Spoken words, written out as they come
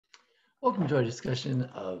Welcome to our discussion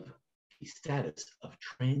of the status of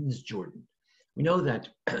Transjordan. We know that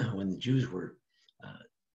when the Jews were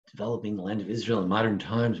developing the land of Israel in modern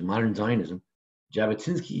times, modern Zionism,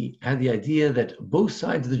 Jabotinsky had the idea that both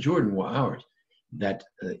sides of the Jordan were ours, that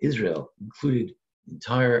Israel included the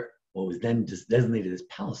entire, what was then designated as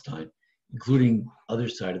Palestine, including other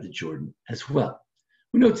side of the Jordan as well.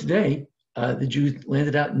 We know today the Jews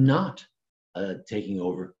landed out not taking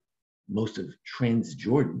over most of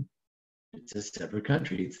Transjordan. It's a separate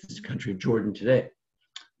country. It's the country of Jordan today.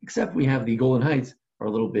 Except we have the Golan Heights are a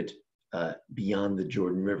little bit beyond the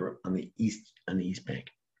Jordan River on the east bank.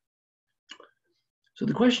 So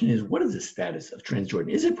the question is, what is the status of Transjordan?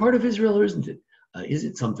 Is it part of Israel or isn't it? Is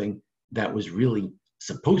it something that was really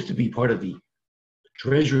supposed to be part of the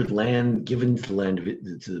treasured land given to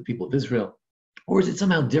the people of Israel, or is it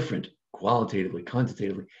somehow different, qualitatively,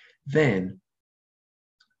 quantitatively, than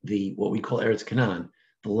what we call Eretz Canaan,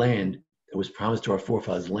 the land that was promised to our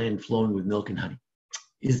forefathers, land flowing with milk and honey?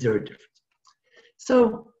 Is there a difference?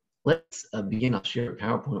 So let's begin. I'll share a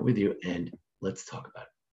PowerPoint with you and let's talk about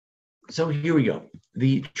it. So here we go.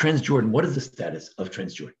 The Transjordan, what is the status of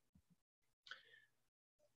Transjordan?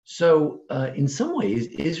 So in some ways,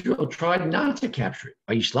 Israel tried not to capture it.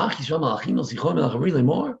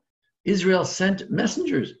 Israel sent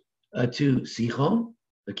messengers to Sichon,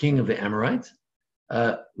 the king of the Amorites,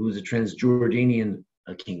 who was a Transjordanian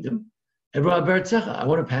kingdom. I want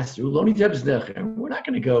to pass through. We're not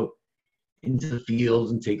going to go into the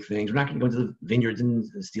fields and take things. We're not going to go into the vineyards and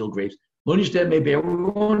steal grapes. We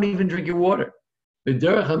won't even drink your water. We'll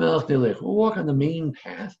walk on the main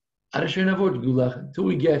path until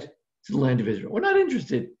we get to the land of Israel. We're not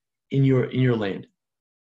interested in your land.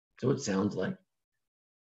 So it sounds like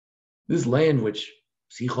this land which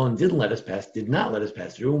Sichon did not let us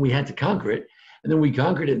pass through, and we had to conquer it. And then we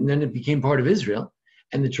conquered it, and then it became part of Israel.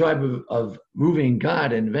 And the tribe of Reuven and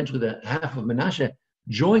Gad, and eventually the half of Manasseh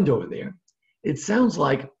joined over there. It sounds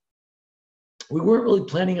like we weren't really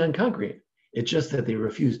planning on conquering it. It's just that they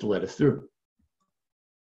refused to let us through.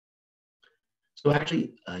 So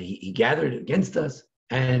actually, he gathered against us,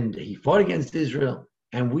 and he fought against Israel,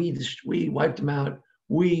 and we wiped him out.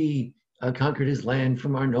 We conquered his land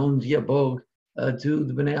from Arnon to Yabog to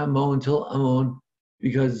the Bnei Ammon until Ammon,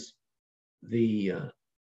 because we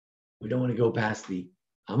don't want to go past the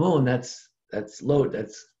Ammon. That's Lot.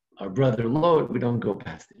 That's our brother Lot. We don't go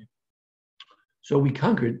past it. So we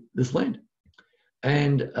conquered this land,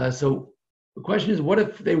 and so the question is, what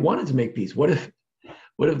if they wanted to make peace? What if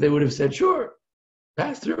they would have said, sure,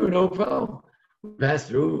 pass through, no problem, pass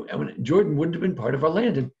through, and Jordan wouldn't have been part of our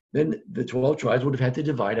land, and then the 12 tribes would have had to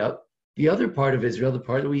divide up the other part of Israel, the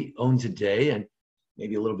part that we own today, and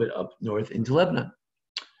maybe a little bit up north into Lebanon.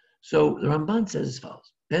 So the Ramban says as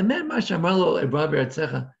follows: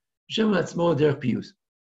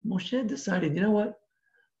 Moshe decided, you know what?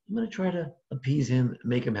 I'm going to try to appease him,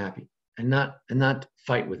 make him happy, and not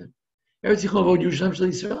fight with him. Because the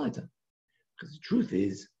truth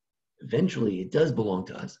is, eventually it does belong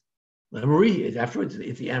to us. Afterwards,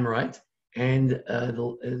 it's the Amorites, and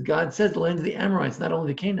God says the land of the Amorites, not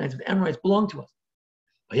only the Canaanites, but the Amorites belong to us.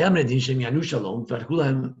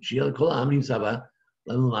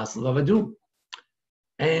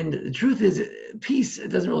 And the truth is, peace, it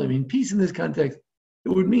doesn't really mean peace in this context. It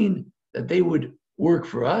would mean that they would work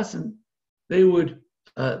for us and they would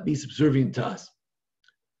be subservient to us.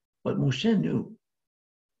 But Moshe knew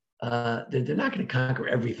that they're not going to conquer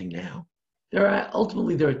everything now.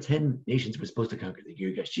 Ultimately, there are 10 nations we're supposed to conquer: the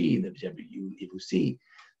Girgashi, the Yebusi,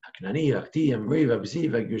 Hakanani, Akti, Amri, Vabisi,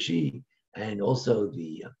 Vagirshi, and also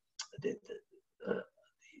the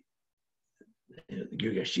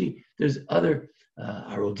Girgashi. There's other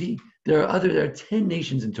Arodi. There are 10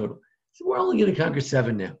 nations in total. So we're only going to conquer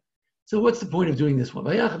 7 now. So what's the point of doing this one?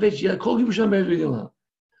 Let's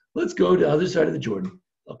go to the other side of the Jordan.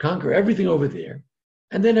 I'll conquer everything over there,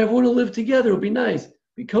 and then everyone will live together. It'll be nice,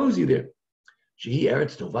 be cozy there.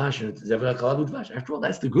 After all,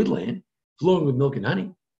 that's the good land, flowing with milk and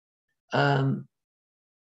honey. And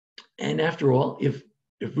after all, if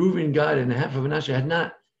Reuven and Gad and half of Manasseh had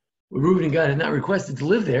not requested to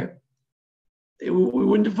live there, we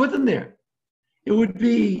wouldn't have put them there. It would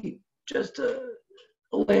be just a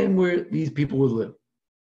land where these people would live.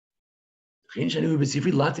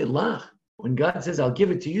 When God says, I'll give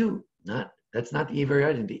it to you, that's not the very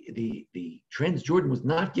identity. The Transjordan was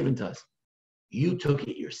not given to us. You took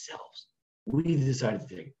it yourselves. We decided to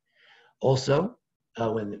take it. Also,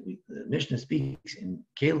 when the Mishnah speaks in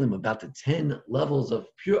Kalim about the 10 levels of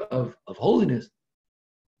holiness,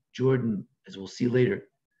 Jordan, as we'll see later,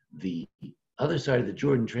 the other side of the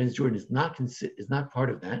Jordan, Transjordan, is not part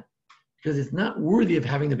of that, because it's not worthy of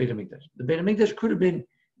having the Beit HaMikdash. The Beit HaMikdash could have been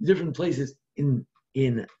different places in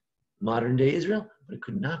modern day Israel, but it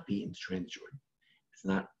could not be in Transjordan. It's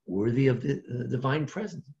not worthy of the divine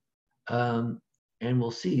presence. And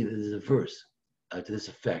we'll see there's a verse to this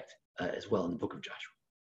effect as well in the book of Joshua.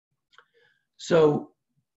 So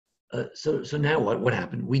now what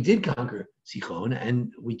happened? We did conquer Sichon,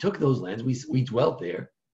 and we took those lands. We dwelt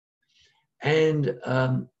there, and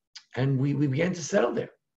we began to settle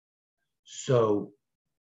there. So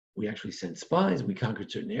we actually sent spies. We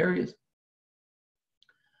conquered certain areas,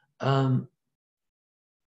 and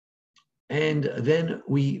then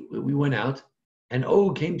we went out, and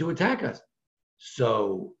Og came to attack us.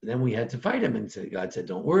 So then we had to fight him, and God said,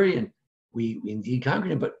 "Don't worry," and we indeed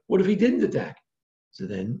conquered him. But what if he didn't attack? So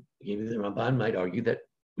then maybe the Ramban might argue that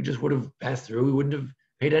we just would have passed through. We wouldn't have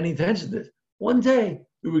paid any attention to this. One day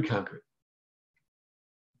we would conquer it.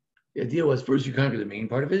 The idea was first you conquer the main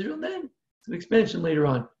part of Israel, and then it's an expansion later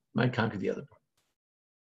on. You might conquer the other part.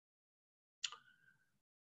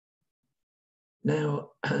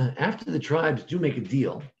 Now, after the tribes do make a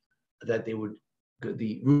deal that the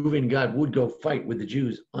Reuven God would go fight with the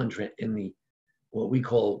Jews in what we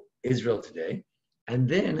call Israel today, and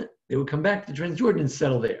then they would come back to Transjordan and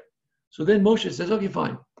settle there. So then Moshe says, "Okay,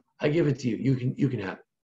 fine, I give it to you. You can have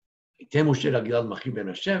it."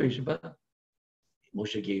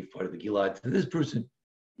 Moshe gave part of the Gilad to this person.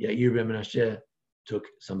 Yair ben Menashe took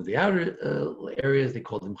some of the outer areas. They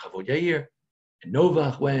called them Chavod Yair. And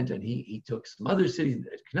Novach went, and he took some other cities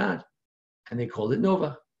at Canaan, and they called it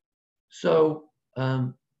Novach. So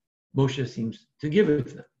Moshe seems to give it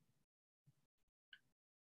to them.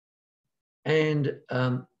 And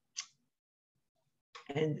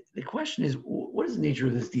the question is, what is the nature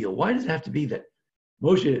of this deal? Why does it have to be that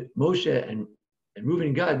Moshe and Reuven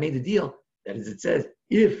and God made the deal? That is, it says,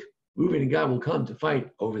 if Reuven and God will come to fight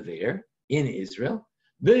over there in Israel,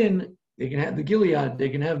 then they can have the Gilead, they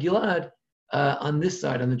can have Gilad on this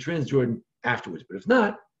side, on the Transjordan afterwards. But if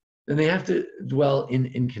not, then they have to dwell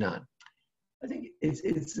in Canaan. I think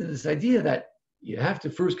it's this idea that you have to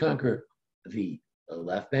first conquer the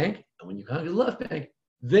left bank, and when you conquer the left bank,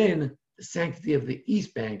 then the sanctity of the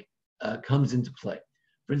east bank comes into play.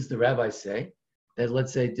 For instance, the rabbis say that,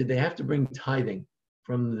 let's say, did they have to bring tithing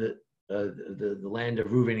from the land of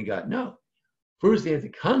Reuven and Gad? No. First, they had to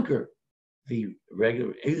conquer the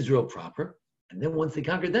regular Israel proper, and then once they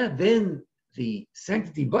conquered that, then the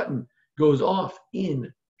sanctity button goes off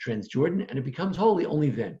in Transjordan, and it becomes holy only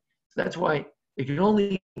then. So that's why they can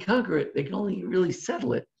only conquer it, they can only really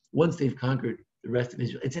settle it once they've conquered the rest of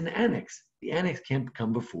Israel. It's an annex. The annex can't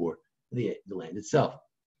come before the land itself.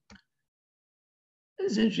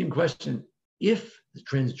 It's an interesting question. If the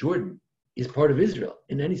Transjordan is part of Israel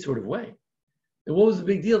in any sort of way, then what was the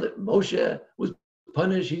big deal that Moshe was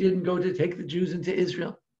punished? He didn't go to take the Jews into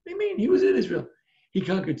Israel. What do you mean? He was in Israel. He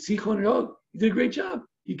conquered Sichon and Og. He did a great job.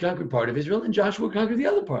 He conquered part of Israel, and Joshua conquered the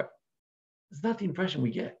other part. That's not the impression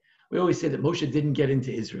we get. We always say that Moshe didn't get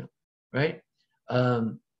into Israel, right?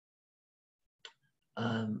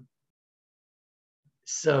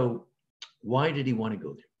 So why did he want to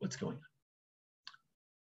go there? What's going on?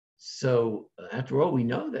 So after all, we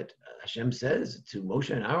know that Hashem says to Moshe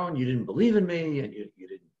and Aaron, you didn't believe in me, and you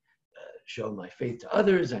didn't show my faith to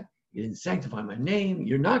others, and you didn't sanctify my name.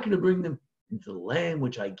 You're not going to bring them into the land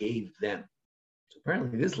which I gave them. So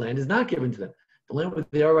apparently this land is not given to them. The land where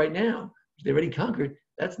they are right now, which they already conquered,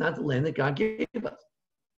 that's not the land that God gave us.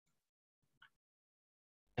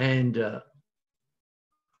 And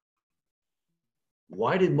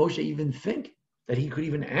why did Moshe even think that he could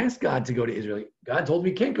even ask God to go to Israel? God told me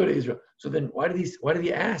he can't go to Israel. So then why did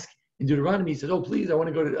he ask in Deuteronomy? He said, oh, please, I want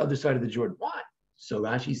to go to the other side of the Jordan. Why? So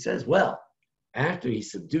Rashi says, well, after he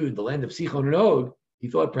subdued the land of Sichon and Og, he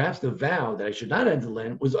thought perhaps the vow that I should not enter the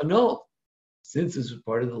land was annulled, since this was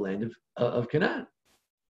part of the land of Canaan.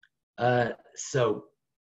 So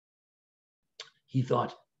he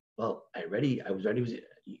thought, well,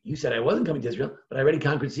 you said I wasn't coming to Israel, but I already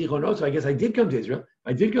conquered Sichon and Og, so I guess I did come to Israel. If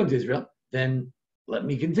I did come to Israel, then let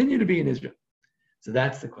me continue to be in Israel. So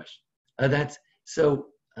that's the question. So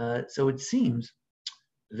it seems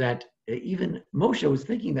that even Moshe was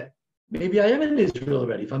thinking that maybe I am in Israel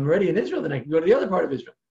already. If I'm already in Israel, then I can go to the other part of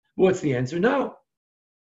Israel. What's the answer? No.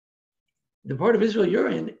 The part of Israel you're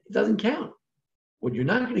in, it doesn't count. What you're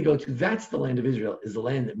not going to go to, that's the land of Israel, is the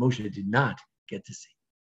land that Moshe did not get to see.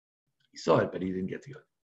 He saw it, but he didn't get to go.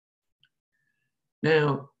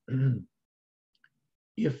 Now,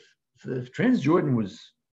 if Transjordan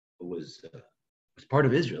was part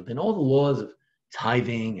of Israel, then all the laws of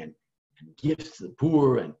tithing and gifts to the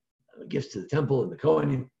poor and gifts to the temple and the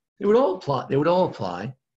Kohanim, they would all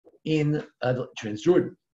apply in the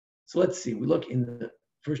Transjordan. So let's see. We look in the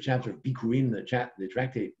first chapter of Bikurim, the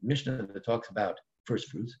tractate Mishnah that talks about first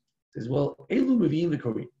fruits. It says, well, Elu Mavim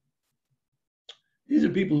V'Korim. These are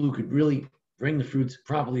people who could really bring the fruits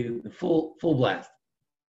properly in the full blast.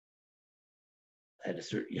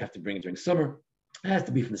 You have to bring it during summer. It has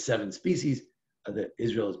to be from the 7 species that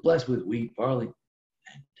Israel is blessed with: wheat, barley,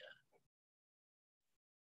 and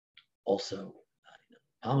also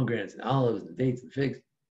pomegranates and olives and dates and figs,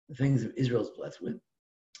 the things that Israel is blessed with.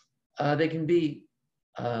 They can be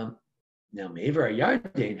now Me'aver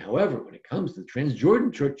Yarden. However, when it comes to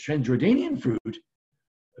Transjordanian fruit,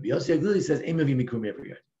 Rabbi Yossi Aglili says,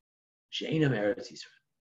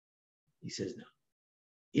 he says, no.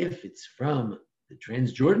 If it's from the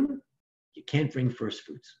Transjordan, you can't bring first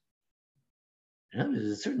fruits. Now, there's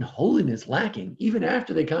a certain holiness lacking. Even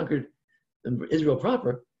after they conquered Israel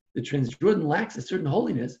proper, the Transjordan lacks a certain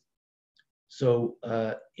holiness. So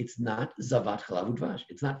it's not Zavat Chalav Udvash.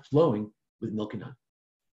 It's not flowing with milk and honey.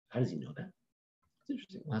 How does he know that? It's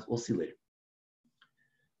interesting. We'll see later.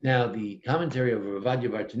 Now, the commentary of Rav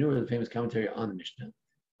Ovadia bar Tanura, the famous commentary on the Mishnah,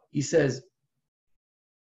 he says,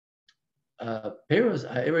 the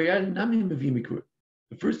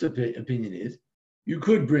first opinion is you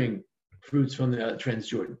could bring fruits from the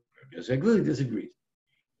Transjordan. So Aglili disagrees.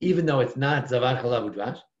 Even though it's not Zavat Chalav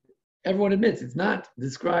Udvash, everyone admits it's not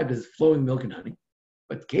described as flowing milk and honey.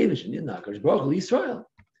 But Kadesh and Yidnakash Baruch Israel,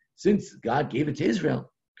 since God gave it to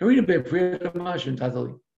Israel, we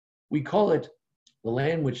call it the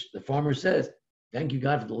land which the farmer says, thank you,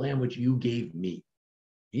 God, for the land which you gave me.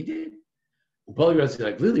 He did. Rabbi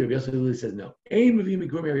Yossi says no.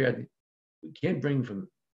 We can't bring from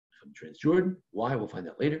Transjordan. Why? We'll find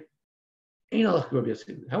out later.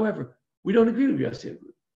 However, we don't agree with Rabbi Yossi.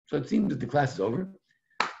 So it seems that the class is over.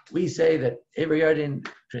 We say that Ever Yarden,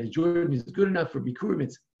 Transjordan is good enough for Bikurim.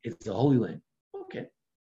 It's a holy land. Okay.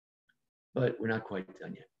 But we're not quite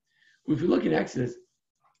done yet. If we look in Exodus,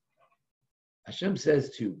 Hashem says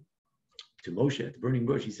to Moshe at the burning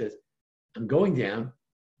bush, he says, I'm going down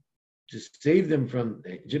to save them from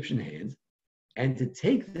the Egyptian hands and to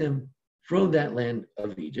take them from that land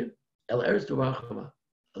of Egypt, El Eretz Torah,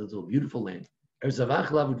 a little beautiful land, Eretz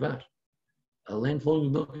Zavach Lav Udvash, a land flowing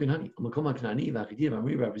with milk and honey.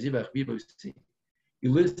 He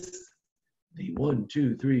lists the 1,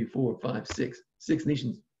 2, 3, 4, 5, 6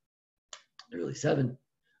 nations. There are really 7,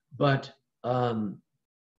 but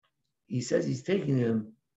he says he's taking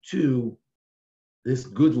them to this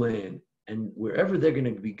good land, and wherever they're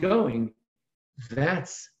going to be going,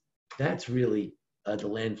 that's really the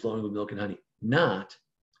land flowing with milk and honey, not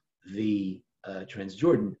the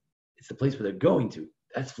Transjordan. It's the place where they're going to.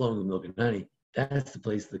 That's flowing with milk and honey. That's the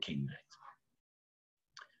place of the Canaanites.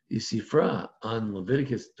 You see, Fra on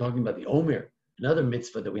Leviticus talking about the Omer. Another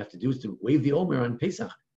mitzvah that we have to do is to wave the Omer on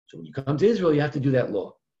Pesach. So when you come to Israel, you have to do that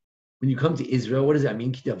law. When you come to Israel, what does that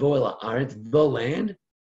mean? The land.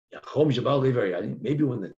 Maybe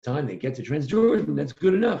when the time they get to Transjordan, that's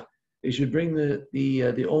good enough. They should bring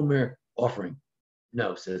the Omer offering.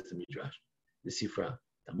 No, says the Midrash, the Sifra.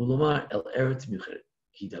 In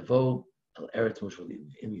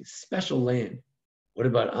the special land. What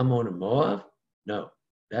about Ammon and Moab? No,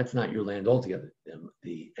 that's not your land altogether.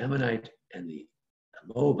 The Ammonite and the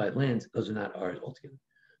Moabite lands, those are not ours altogether.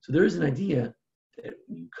 So there is an idea that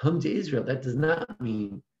when you come to Israel, that does not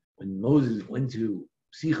mean when Moses went to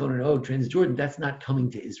Sichon and Og, Transjordan, that's not coming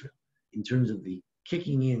to Israel in terms of the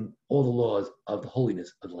kicking in all the laws of the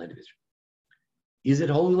holiness of the land of Israel. Is it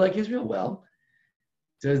holy like Israel? Well,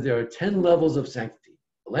 it says there are 10 levels of sanctity.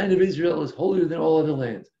 The land of Israel is holier than all other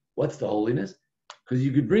lands. What's the holiness? Because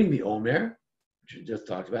you could bring the Omer, which we just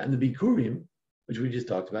talked about, and the Bikurim, which we just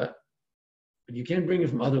talked about, but you can't bring it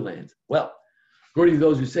from other lands. Well, according to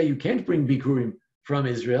those who say you can't bring Bikurim from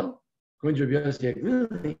Israel, according to Rabbi Yossi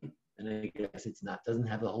Aglili, and I guess doesn't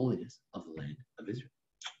have the holiness of the land of Israel.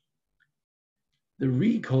 The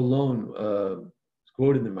Re-Colon is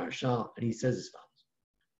quoted in the Marshal, and he says as follows.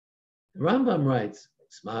 The Rambam writes,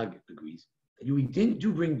 Smag agrees, that we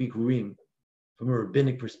do bring Bikurim from a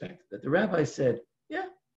rabbinic perspective, that the rabbi said, yeah,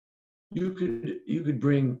 you could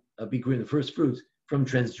bring a Bikurim, the first fruits, from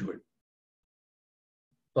Transjordan.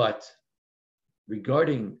 But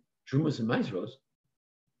regarding Trumas and Maisros,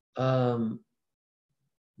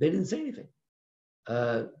 they didn't say anything.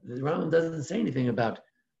 The Rambam doesn't say anything about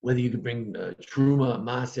whether you could bring Truma,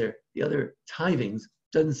 Maser, the other tithings,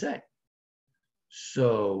 doesn't say.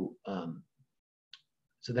 So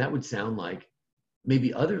that would sound like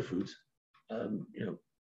maybe other fruits,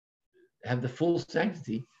 have the full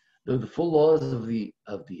sanctity, though the full laws of the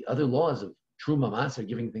other laws of Truma, Maser,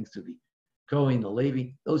 giving things to the Kohen, the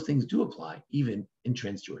Levi, those things do apply even in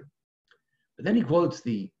Transjordan. But then he quotes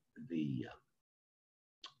the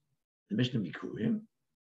Mishnah Bikurim,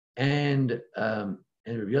 and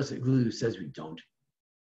Rabbi Yosef who says we don't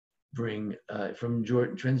bring from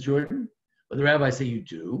Transjordan, but the rabbis say you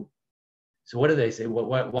do. So what do they say?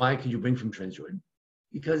 Why could you bring from Transjordan?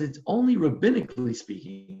 Because it's only rabbinically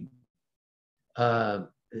speaking. They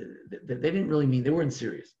didn't really mean, they weren't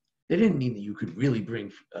serious. They didn't mean that you could really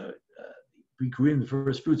bring Bikurim, the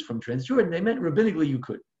first fruits, from Transjordan. They meant rabbinically you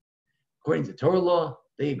could. According to Torah law,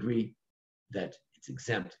 they agree that it's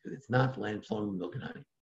exempt because it's not land flowing with milk and honey.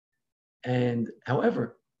 And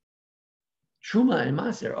however, Truma and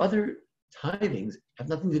Maser, other tithings, have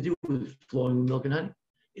nothing to do with flowing with milk and honey.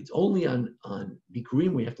 It's only on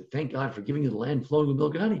Bikurim where you have to thank God for giving you the land flowing with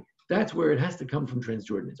milk and honey. That's where it has to come from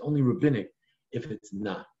Transjordan. It's only rabbinic if it's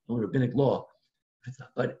not. Only rabbinic law if it's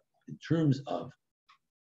not. But in terms of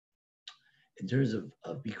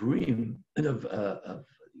Bikurim and of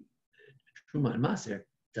Truma and Maser, it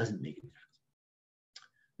doesn't make a difference.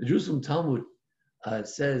 The Jerusalem Talmud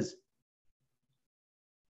says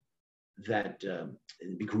that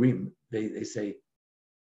in Bikurim, they say,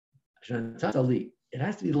 it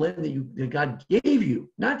has to be the land that God gave you,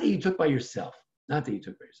 not that you took by yourself. Not that you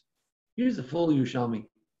took by yourself. Here's the full Yerushalmi.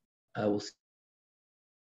 We'll see.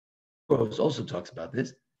 Also talks about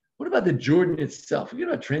this. What about the Jordan itself? Forget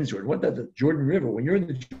about Transjordan. What about the Jordan River? When you're in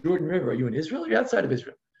the Jordan River, are you in Israel or are you outside of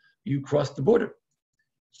Israel? You crossed the border.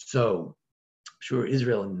 So, sure,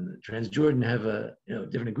 Israel and Transjordan have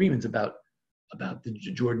different agreements about the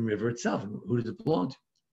Jordan River itself and who does it belong to.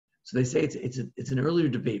 So they say it's an earlier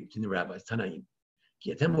debate between the rabbis. Tanaim.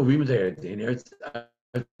 You're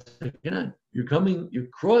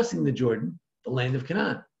crossing the Jordan, the land of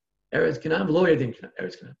Canaan. Eretz Canaan, below Eretz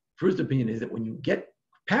Canaan. First opinion is that when you get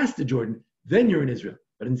past the Jordan, then you're in Israel.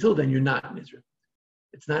 But until then, you're not in Israel.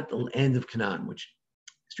 It's not the land of Canaan, which,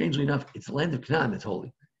 strangely enough, it's the land of Canaan that's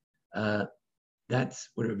holy. That's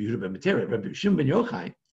what Rabbi Yehuda ben Matera, Rabbi Shimon ben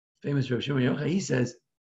Yochai, famous Rabbi Shimon ben Yochai, he says,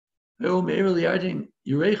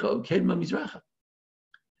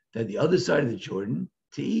 that the other side of the Jordan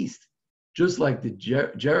to east, just like the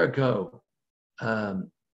Jericho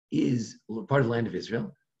is part of the land of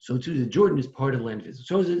Israel, so too the Jordan is part of the land of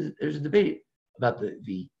Israel. So there's a debate about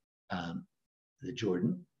the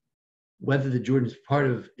Jordan, whether the Jordan is part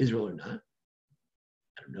of Israel or not.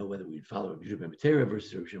 I don't know whether we'd follow Rabbi Yehuda ben Matera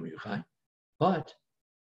versus Rabbi Shimon ben Yochai, but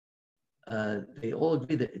they all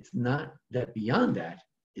agree that it's not, that beyond that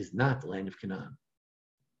is not the land of Canaan.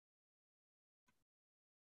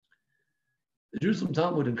 The Jerusalem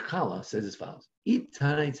Talmud in Chala says as follows: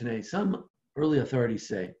 today, some early authorities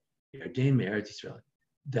say,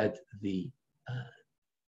 that the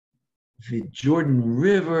Jordan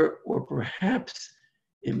River, or perhaps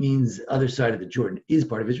it means the other side of the Jordan, is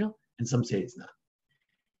part of Israel, and some say it's not.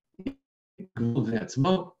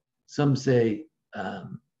 Some say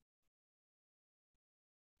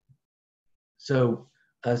so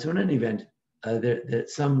in any event,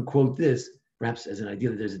 some quote this perhaps as an idea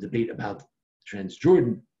that there's a debate about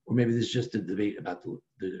Transjordan, or maybe there's just a debate about the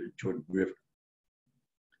Jordan River.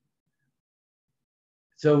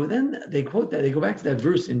 So then they quote that, they go back to that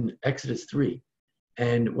verse in Exodus 3,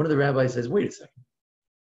 and one of the rabbis says, wait a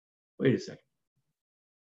second.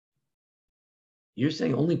 You're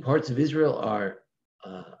saying only parts of Israel are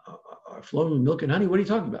flowing with milk and honey? What are you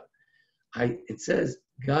talking about? It says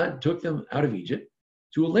God took them out of Egypt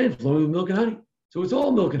to a land flowing with milk and honey. So it's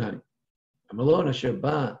all milk and honey. No,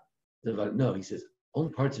 he says,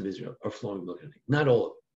 only parts of Israel are flowing with milk and honey, not all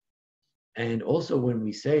of them. And also when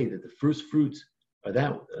we say that the first fruits are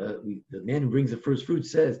that, the man who brings the first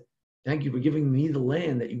fruits says, thank you for giving me the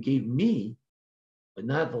land that you gave me, but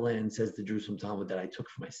not the land, says the Jerusalem Talmud, that I took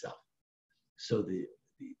for myself. So the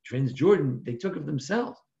Transjordan, they took of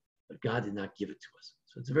themselves, but God did not give it to us.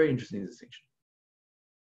 So it's a very interesting distinction.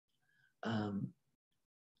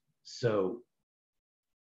 So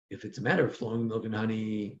if it's a matter of flowing milk and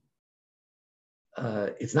honey,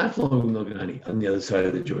 it's not flowing with milk and honey on the other side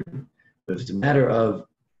of the Jordan. But if it's a matter of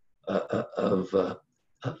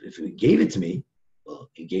if he gave it to me, well,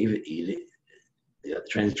 he gave it. The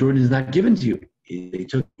Transjordan is not given to you. They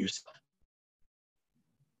took it yourself.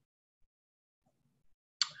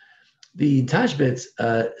 The Tashbetz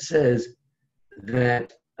says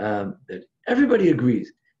that everybody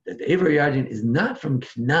agrees that the Ever Yarden is not from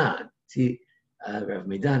Canaan. See, Rav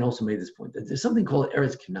Meidan also made this point, that there's something called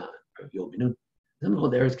Eretz Canaan. Something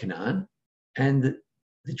called Eretz Canaan, and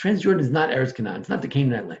the Transjordan is not Eretz Canaan. It's not the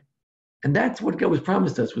Canaanite land. And that's what God was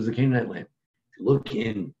promised us, was the Canaanite land. If you look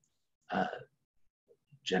in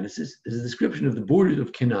Genesis, there's a description of the borders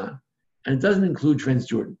of Canaan. and it doesn't include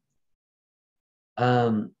Transjordan.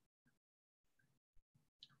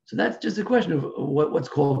 So that's just a question of what's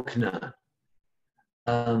called Canaan.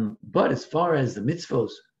 But as far as the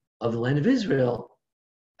mitzvos of the land of Israel,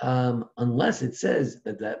 unless it says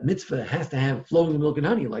that that mitzvah has to have flowing milk and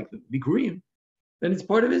honey, like the Bikurim, then it's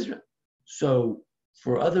part of Israel. So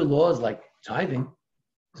for other laws like tithing,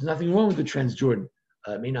 there's nothing wrong with the Transjordan.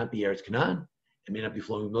 It may not be Eretz Canaan, it may not be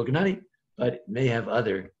flowing with milk and honey, but it may have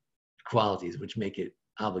other qualities which make it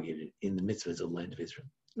obligated in the mitzvahs of the land of Israel.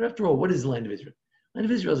 But after all, what is the land of Israel? The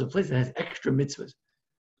land of Israel is a place that has extra mitzvahs.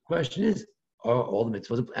 The question is, are all the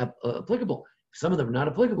mitzvahs applicable? If some of them are not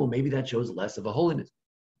applicable, maybe that shows less of a holiness.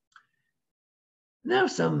 Now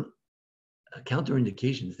some counter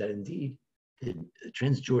indications that indeed the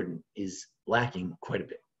Transjordan is lacking quite a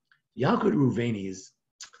bit. Yaakov Ruveni is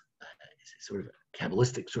sort of a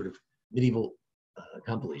Kabbalistic sort of medieval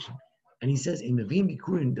compilation. And he says, in Mavim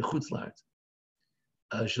Bikurim de Chutz La'aretz,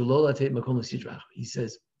 Shelo Latet Makom L'Sidrach. He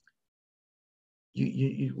says,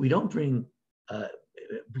 we don't bring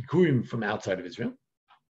Bikurim from outside of Israel,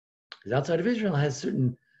 because outside of Israel has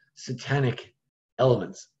certain satanic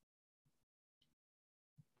elements.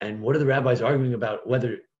 And what are the rabbis arguing about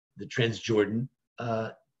whether the Transjordan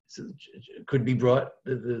could be brought,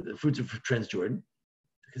 the fruits of Transjordan?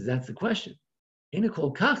 Because that's the question.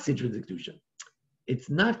 It's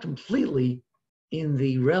not completely in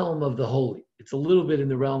the realm of the holy. It's a little bit in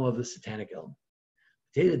the realm of the satanic element.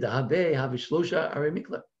 He says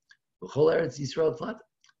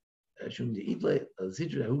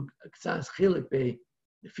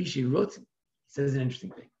an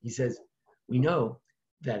interesting thing. He says, we know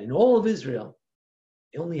that in all of Israel,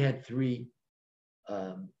 they only had 3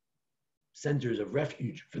 centers of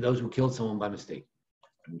refuge for those who killed someone by mistake.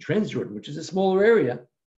 In Transjordan, which is a smaller area,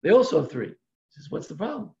 they also have 3. He says, what's the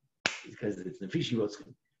problem? Because it's Nefishi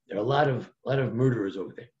Rotzim. There are a lot of murderers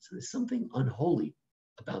over there. So there's something unholy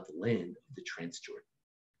about the land of the Transjordan.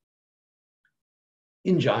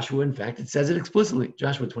 In Joshua, in fact, it says it explicitly.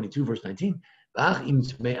 Joshua 22, verse 19.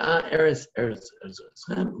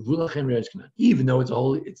 Even though it's a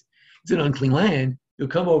holy, it's an unclean land, you'll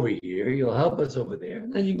come over here, you'll help us over there,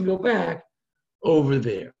 and then you can go back over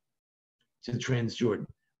there to the Transjordan.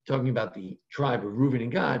 Talking about the tribe of Reuben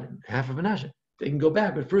and Gad, half of Manasseh. They can go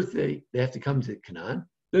back, but first they have to come to Canaan.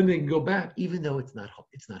 Then they can go back, even though it's not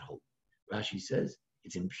holy. Rashi says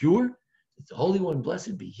it's impure. It's the Holy One,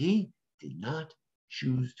 blessed be He, did not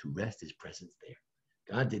choose to rest His presence there.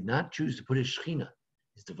 God did not choose to put His Shekhinah,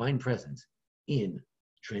 His divine presence, in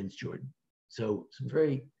Transjordan. So some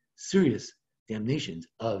very serious damnations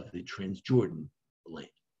of the Transjordan land.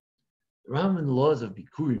 The Rambam in the laws of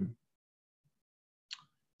Bikurim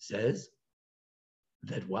says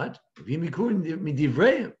that what? It's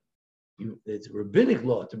a rabbinic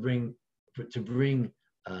law to bring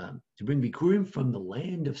Bikurim from the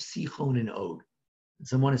land of Sichon and Og. And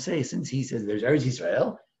some want to say, since he says there's Eretz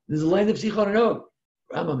Yisrael, there's a land of Sichon and Og.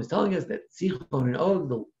 Rambam is telling us that Sichon and Og,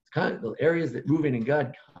 the areas that Reuben and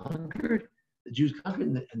Gad conquered, the Jews conquered,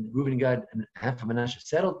 and Reuben and Gad and half of Manasseh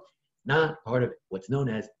settled, not part of it. What's known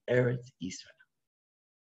as Eretz Yisrael.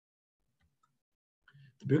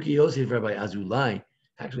 The Birkei Yosef Rabbi Azulai,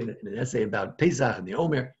 actually in an essay about Pesach and the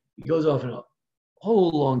Omer, he goes off in a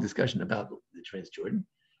whole long discussion about the Transjordan,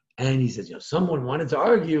 and he says, someone wanted to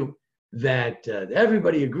argue that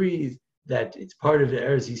everybody agrees that it's part of the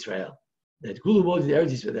Eretz Yisrael, that Kulu Modi the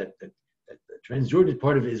Eretz Yisrael, that Transjordan is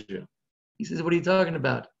part of Israel. He says, what are you talking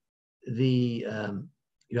about? You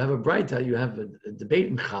have a Braita, you have a debate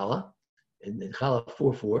in Chala, in Chala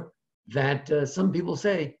 4:4, that some people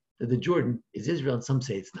say that the Jordan is Israel, and some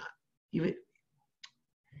say it's not. Even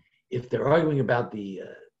if they're arguing about the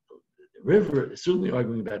river, they're certainly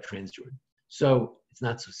arguing about Transjordan. So it's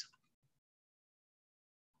not so simple.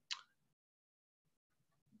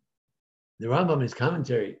 The Rambam in his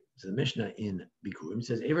commentary to the Mishnah in Bikurim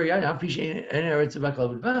says, according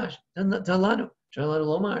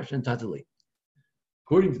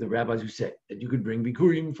to the rabbis who said that you could bring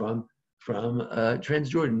Bikurim from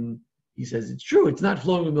Transjordan, he says it's true, it's not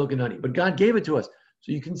flowing with milk and honey, but God gave it to us.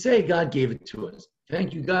 So you can say God gave it to us.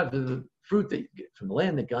 Thank you, God, for the fruit that from the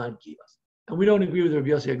land that God gave us. And we don't agree with Rabbi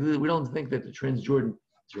Yossi. We don't think that the Transjordan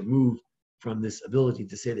is removed from this ability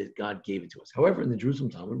to say that God gave it to us. However, in the Jerusalem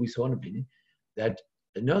Talmud, we saw an opinion that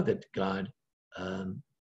God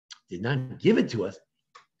did not give it to us.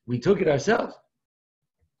 We took it ourselves.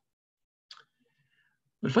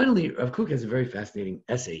 But finally, Rav Kook has a very fascinating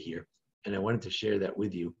essay here, and I wanted to share that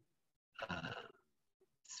with you.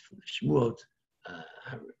 It's from the Shmuot,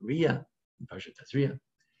 Hariyah, Parshat Tazria.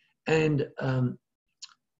 And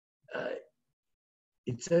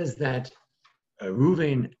it says that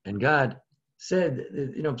Reuven and God said,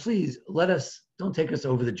 please don't take us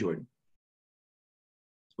over the Jordan.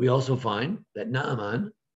 We also find that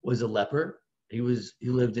Naaman was a leper. He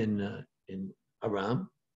lived in Aram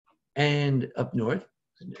and up north,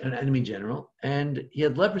 an enemy general, and he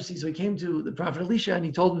had leprosy. So he came to the prophet Elisha and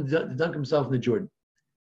he told him to dunk himself in the Jordan.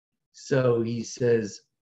 So he says,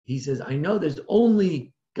 I know there's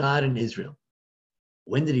only God in Israel.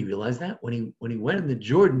 When did he realize that? When he went in the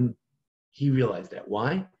Jordan, he realized that.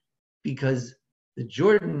 Why? Because the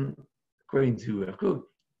Jordan, according to Rav Kook,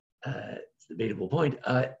 it's a debatable point,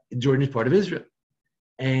 Jordan is part of Israel.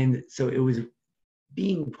 And so it was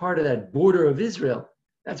being part of that border of Israel,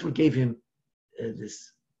 that's what gave him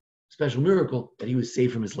this special miracle that he was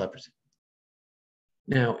saved from his leprosy.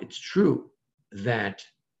 Now, it's true that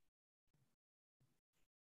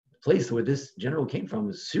the place where this general came from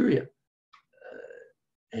was Syria,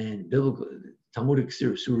 and biblical Talmudic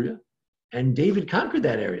Syria, and David conquered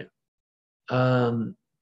that area.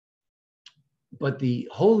 But the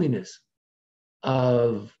holiness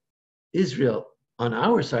of Israel on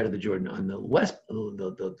our side of the Jordan, on the west,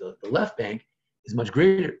 the left bank, is much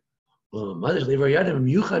greater. But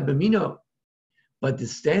the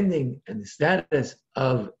standing and the status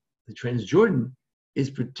of the Transjordan is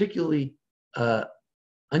particularly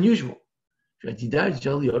unusual.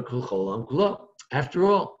 After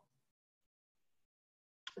all,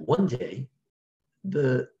 one day,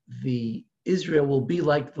 the Israel will be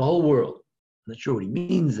like the whole world. I'm not sure what he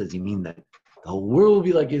means. Does he mean that the whole world will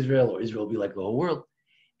be like Israel, or Israel will be like the whole world?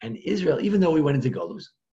 And Israel, even though we went into Golus,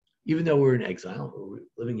 even though we're in exile, or we're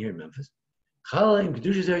living here in Memphis,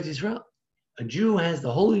 a Jew has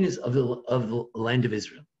the holiness of the land of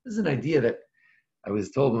Israel. This is an idea that I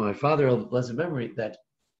was told by my father of blessed memory, that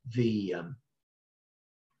the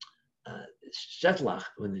Shetlach,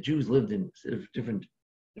 when the Jews lived in sort of different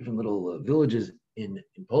little villages in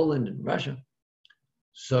Poland and Russia,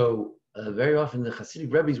 so very often the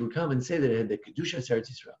Hasidic rabbis would come and say that they had the Kedusha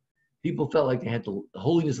Eretz Yisrael. People felt like they had the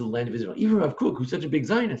holiness of the land of Israel. Even Rav Kook, who's such a big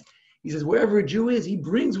Zionist, he says wherever a Jew is, he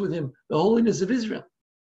brings with him the holiness of Israel.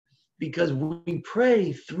 Because we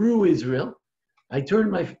pray through Israel. I turn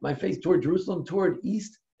my face toward Jerusalem, toward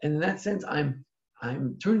east, and in that sense, I'm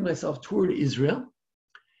turning myself toward Israel.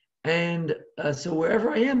 And so wherever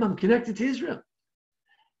I am, I'm connected to Israel.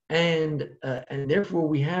 And therefore,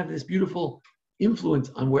 we have this beautiful influence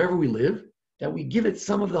on wherever we live, that we give it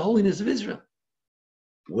some of the holiness of Israel.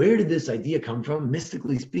 Where did this idea come from,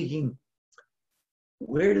 mystically speaking?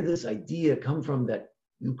 Where did this idea come from that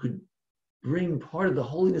you could bring part of the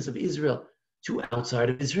holiness of Israel to outside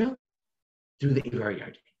of Israel? Through the Evar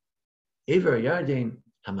Yarden. Evar Yarden,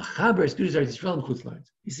 hamachaber eskudas Eretz Yisrael and chutz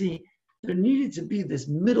la'aretz. You see, there needed to be this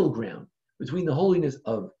middle ground between the holiness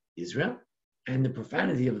of Israel and the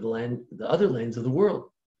profanity of the land, the other lands of the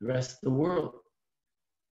world, the rest of the world.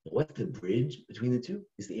 But what's the bridge between the two?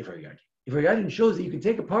 Is the Evar Yarden. Evar Yarden shows that you can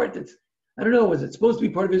take a part that's, I don't know, was it supposed to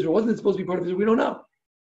be part of Israel? Wasn't it supposed to be part of Israel? We don't know.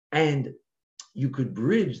 And you could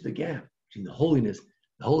bridge the gap between the holiness,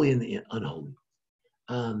 the holy and the unholy.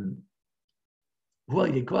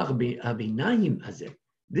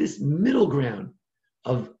 This middle ground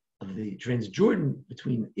of the Transjordan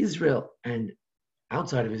between Israel and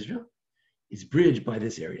outside of Israel is bridged by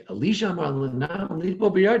this area. Elisha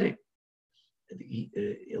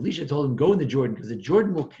told him, go in the Jordan, because the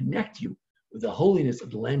Jordan will connect you with the holiness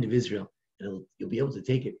of the land of Israel, and you'll be able to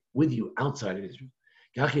take it with you outside of Israel.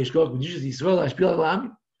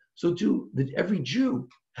 So too, that every Jew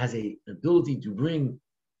has an ability to bring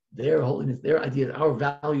their holiness, their ideas, our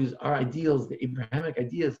values, our ideals, the Abrahamic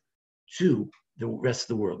ideas, to the rest of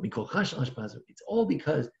the world. It's all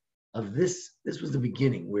because of this. This was the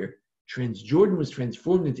beginning where Transjordan was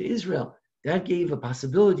transformed into Israel. That gave a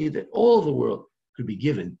possibility that all the world could be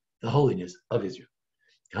given the holiness of Israel.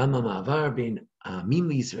 And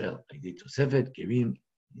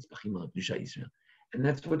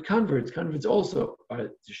that's what converts also are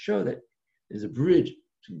to show that there's a bridge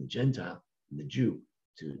between the Gentile and the Jew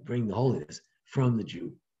to bring the holiness from the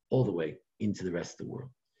Jew all the way into the rest of the world.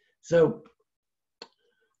 So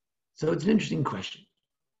it's an interesting question.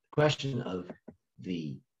 The question of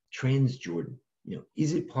the Transjordan.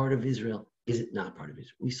 Is it part of Israel? Is it not part of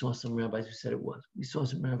Israel? We saw some rabbis who said it was. We saw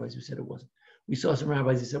some rabbis who said it wasn't. We saw some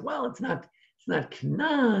rabbis who said, well, it's not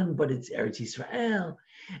Canaan, but it's Eretz Yisrael.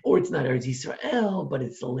 Or it's not Eretz Yisrael, but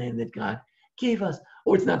it's the land that God gave us.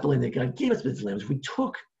 Or it's not the land that God gave us, but it's the land which we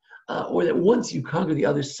took. Or that once you conquer the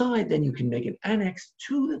other side, then you can make an annex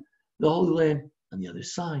to the Holy Land on the other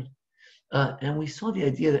side. And we saw the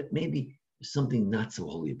idea that maybe there's something not so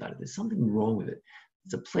holy about it. There's something wrong with it.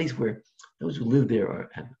 It's a place where those who live there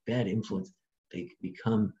have bad influence. They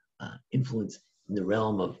become influence in the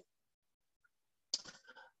realm of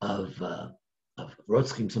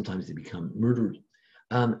Rotzchim. Sometimes they become murdered.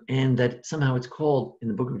 And that somehow it's called in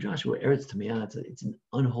the book of Joshua, Eretz Tameah, it's an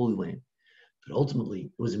unholy land. But ultimately,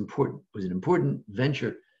 it was important. It was an important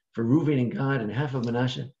venture for Reuven and Gad and half of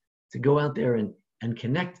Manasseh to go out there and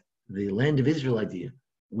connect the land of Israel idea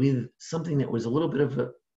with something that was a little bit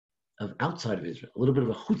of outside of Israel, a little bit of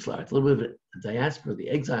a chutzlaret, a little bit of a diaspora, the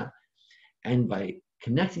exile. And by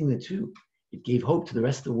connecting the two, it gave hope to the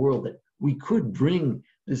rest of the world that we could bring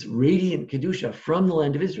this radiant Kedusha from the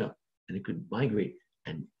land of Israel, and it could migrate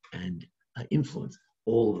and influence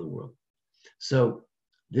all over the world. So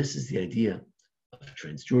this is the idea of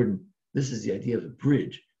Transjordan. This is the idea of a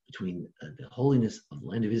bridge between the holiness of the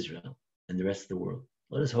land of Israel and the rest of the world.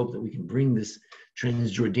 Let us hope that we can bring this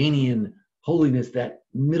Transjordanian holiness, that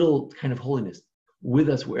middle kind of holiness, with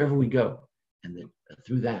us wherever we go, and that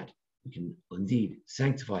through that we can indeed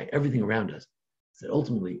sanctify everything around us. So that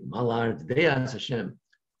ultimately, Malar Deas Hashem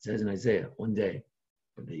says in Isaiah, one day,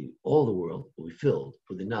 all the world will be filled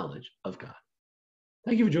with the knowledge of God.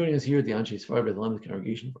 Thank you for joining us here at the Anshei Sphard-Beth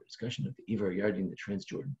congregation for a discussion of the Ivar Yarding, the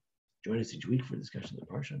Transjordan. Join us each week for a discussion of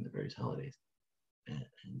the Parsha and the various holidays. And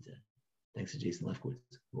thanks to Jason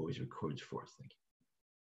Lefkowitz, who always records for us. Thank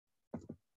you.